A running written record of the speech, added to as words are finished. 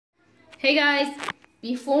Hey guys,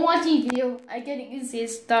 before watching video, I can use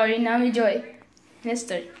this story. Now enjoy. Let's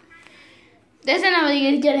start. That's another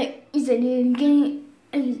getting.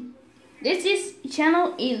 This is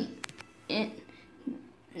channel is.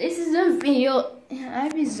 This is a video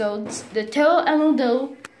episodes. The tell and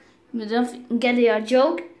Nudelo. Don't get a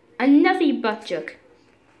joke and nothing but joke.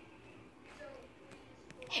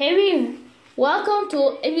 Hey, welcome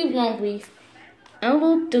to everyone brief.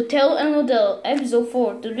 To tell and Nudelo episode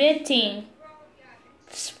 4 the red team.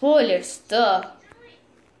 Spoiler stuff.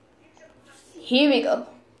 Here we go.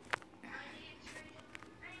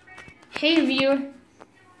 Hey viewer.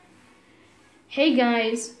 Hey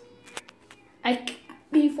guys.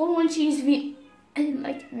 Before watching this video,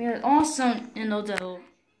 we're awesome in Nudelo.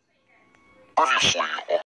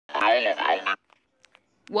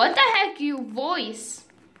 What the heck, you voice?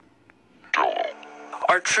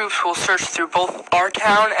 Our troops will search through both our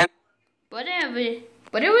town and whatever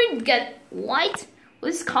get white.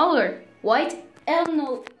 What's color? White and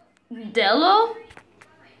Nudelo?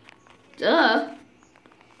 Duh.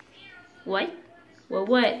 What?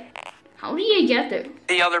 What? How do you get there?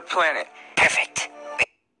 the other planet. Perfect.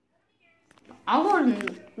 I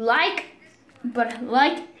would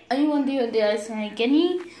I want to there's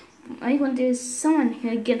getting. I want there's someone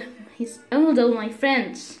who get his Nudelo, my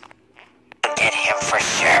friends. Get him for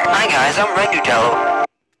sure. Hi guys, I'm Nudelo.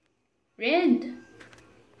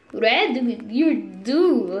 Red, you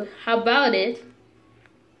do. How about it?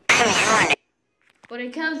 But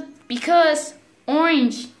it comes because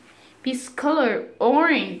orange. This color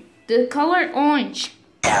orange. The color orange.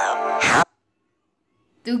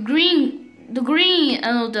 The green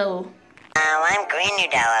Nudelo. I'm Green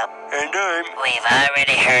Nudelo. And I'm... We've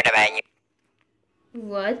already heard about you.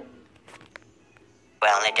 What?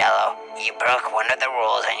 Well, Nudelo, you broke one of the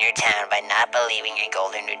rules in your town by not believing in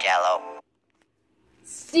Golden Nudelo.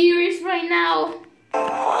 Serious right now?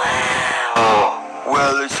 Wow. Oh,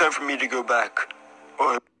 well, it's time for me to go back.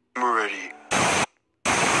 I'm ready.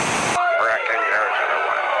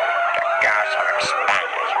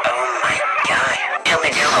 Oh my god. Tell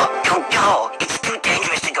Nudelo, don't go. It's too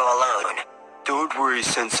dangerous to go alone. Don't worry,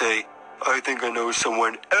 Sensei. I think I know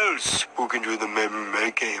someone else who can do the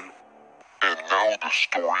mega game. And now the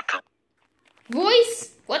story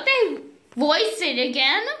Voice? What they voice it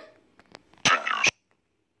again? continues.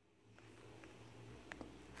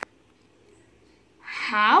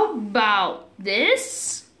 How about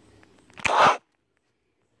this?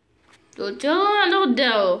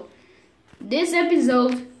 Nudelo. This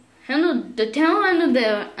episode, the town and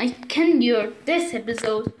Nudelo. I can do this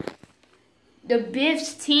episode. The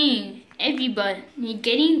best team, everybody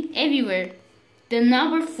getting everywhere. The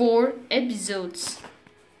number 4 episodes.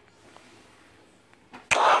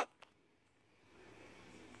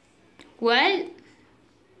 Well,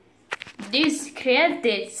 this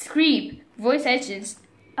created script voice actions.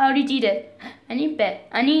 I already did it. I need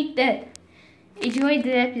that. Enjoy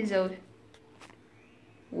the episode.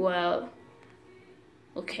 Well,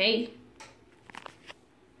 okay.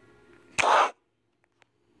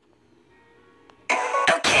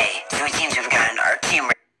 Okay, so it seems we've gotten our team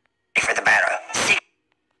ready for the battle.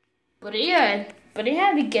 But I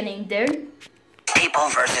have it getting there. People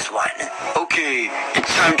versus 1. Okay,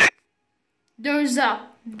 it's time to... There's a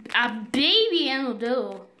baby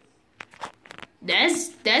Nudelo.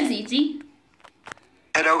 That's easy.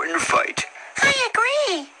 head out and fight. I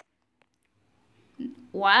agree.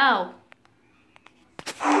 Wow.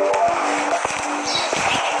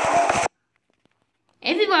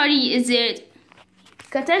 Everybody is it.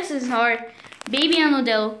 Contestants are baby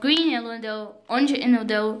Nudelo, green Nudelo, orange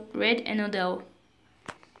Nudelo, red Nudelo,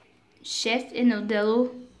 chef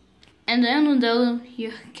Nudelo, and then Nudelo,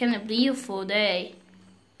 you can have a beautiful day.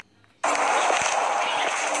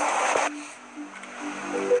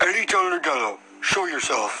 Elite Nudelo, show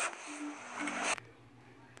yourself.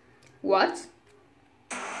 What?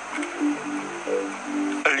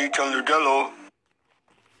 Elite Nudelo.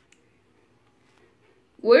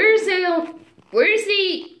 Where's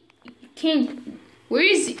the king?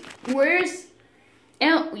 Where's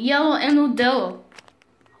yellow Nudelo?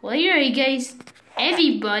 Later, guys,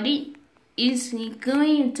 everybody is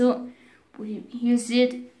going to use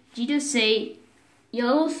it. Did you say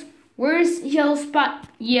yellows? Where's yellow spot?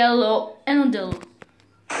 Yellow Nudelo.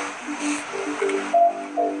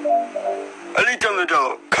 Elite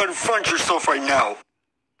Nudelo, confront yourself right now.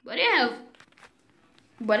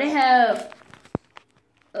 But I have.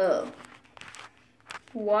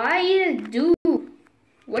 Why do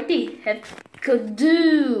what they have could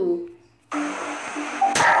do?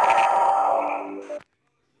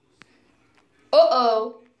 Uh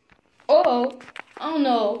oh. Oh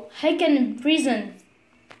no, Heck in prison.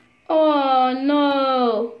 Oh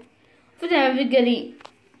no. What have we getting?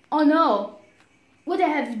 Oh no. What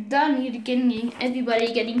have you done here getting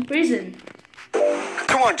everybody getting prison?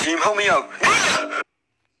 Come on, team, help me out.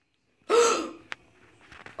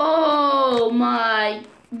 Oh my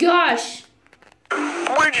gosh.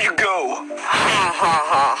 Where'd you go?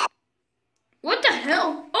 What the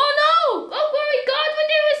hell? Oh no! Oh my god, what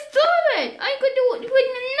did we stupid? I could do it with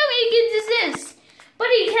no he can resist. But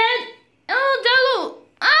he can't. Oh, Nudelo!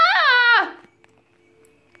 Ah!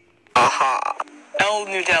 Aha. El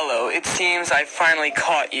Nudelo, it seems I finally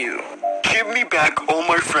caught you. Give me back all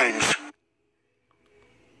my friends.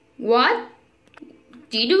 What?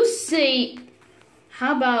 Did you say,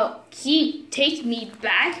 how about he take me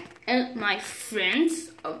back and my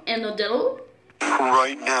friends of Nudelo?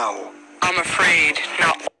 Right now. I'm afraid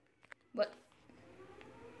not. What?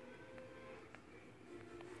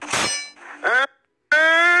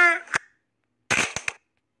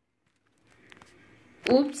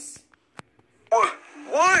 Oops.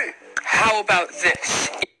 What? How about this?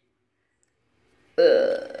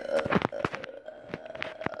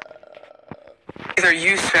 Either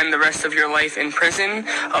you spend the rest of your life in prison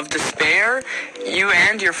of despair, you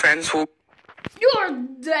and your friends will You're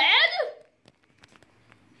dead?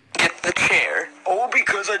 get the chair. All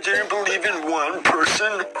because I didn't believe in one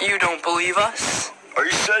person? You don't believe us? I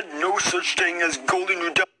said no such thing as golden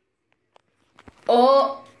Nudelo.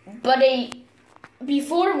 Oh, but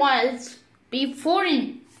before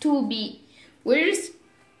to be worse,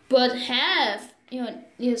 but have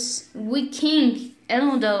this weak king,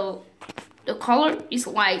 Nudelo. The color is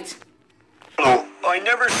white. Oh, I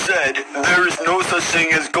never said there is no such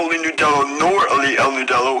thing as golden Nudelo nor El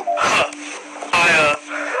Nudelo.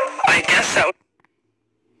 I guess that.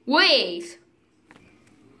 Wait,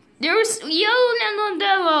 there's yellow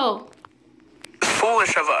Nudelo.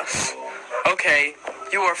 Foolish of us. Okay,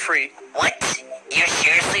 you are free. What? You're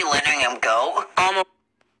seriously letting him go?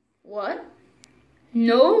 What?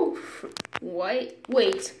 No.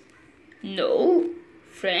 Wait. No,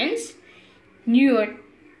 friends. New York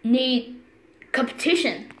need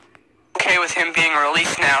competition. Okay with him being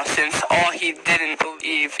released now, since all he didn't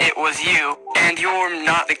believe it was you, and you're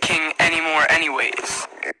not the king anymore anyways.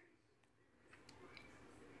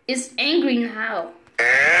 It's angry now.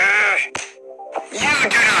 You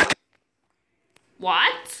do not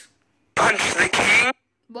What? punch the king.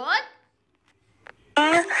 What?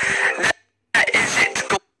 That is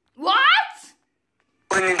it. What?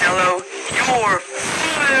 Nudelo, you're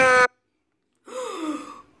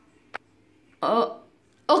Oh,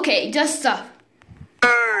 okay, just stop.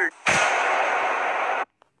 fired.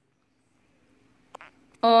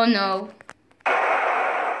 Oh no.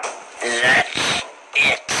 That's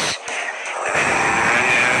it.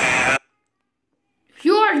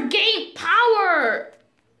 You're gain power.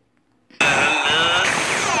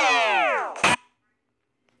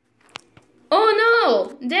 Oh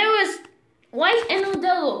no, there was white and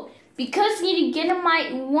Nudelo because he didn't get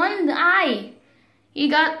my one eye. He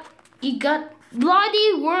got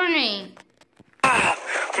bloody warning. Ah,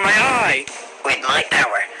 my eye. With my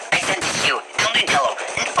power, I sentence you, El Nudelo,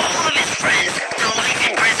 and all of his friends to life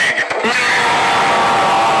in prison.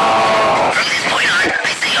 From this point on,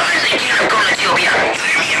 I say I'm the king of Gonatopia.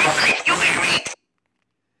 You hear me, everyone? You hear me?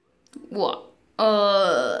 What?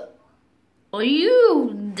 Are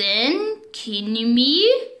you then kidding me?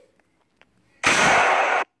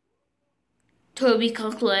 Toby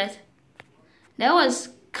concluded. That was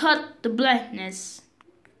cut the blackness.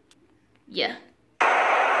 Yeah.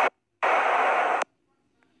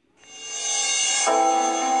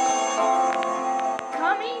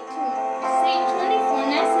 Coming to say 24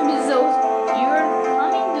 next episode, you're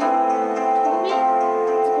coming to Toby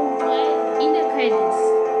to conclude in the credits.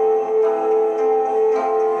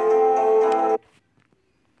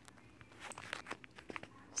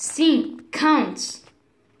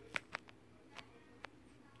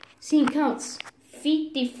 Scene counts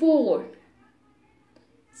 54.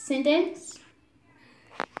 Sentence.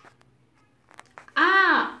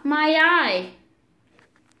 Ah, my eye.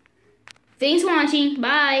 Thanks for watching.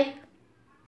 Bye.